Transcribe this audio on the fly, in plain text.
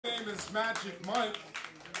name is Majik Mike,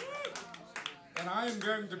 and I am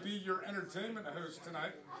going to be your entertainment host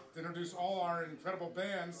tonight to introduce all our incredible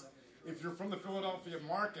bands. If you're from the Philadelphia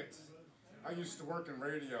market, I used to work in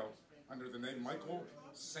radio under the name Michael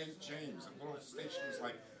St. James at little stations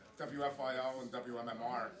like WFIL and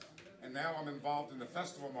WMMR, and now I'm involved in the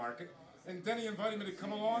festival market, and Denny invited me to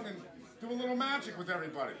come along and do a little magic with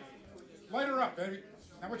everybody. Light her up, baby.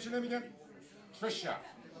 Now, what's your name again? Trisha.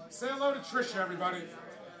 Say hello to Trisha, everybody.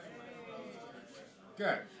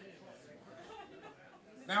 Good.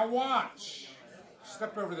 Now watch.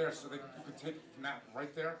 Step over there so that you can take it from that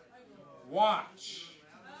right there. Watch.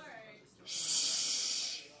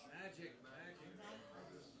 Shh.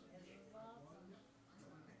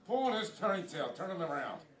 Pull on his turning tail. Turn him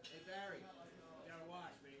around. Hey, Barry. You gotta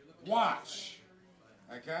watch, man. You're looking Watch.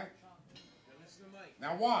 Okay? listen to Mike.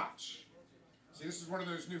 Now watch. See, this is one of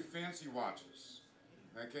those new fancy watches.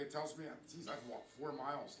 Okay, it tells me, geez, I've walked 4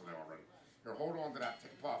 miles today already. Here, hold on to that.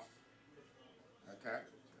 Take a puff. Okay?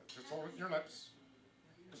 Just hold it in your lips.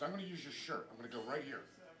 Because I'm going to use your shirt. I'm going to go right here.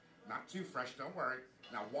 Not too fresh, don't worry.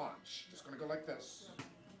 Now watch. Just going to go like this.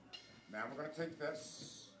 Now we're going to take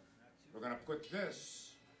this. We're going to put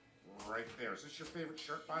this right there. Is this your favorite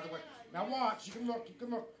shirt, by the way? Now watch. You can look. You can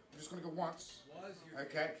look. We're just going to go once.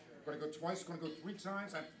 Okay? We're going to go twice. We're going to go 3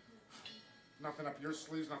 times. Nothing up your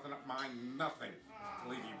sleeves, nothing up mine, nothing to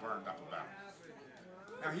leave you burned up about.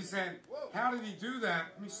 Now he's saying, how did he do that?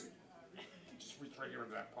 Let me see. Just reach right here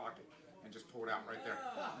into that pocket and just pull it out right there.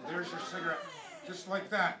 And there's your cigarette, just like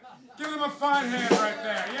that. Give him a fine hand right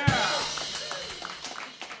there, yeah.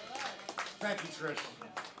 Thank you, Trish.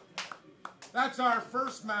 That's our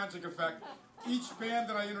first magic effect. Each band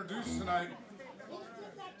that I introduce tonight,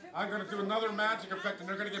 I'm going to do another magic effect, and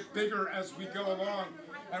they're going to get bigger as we go along.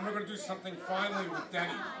 And we're going to do something finally with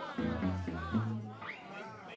Denny.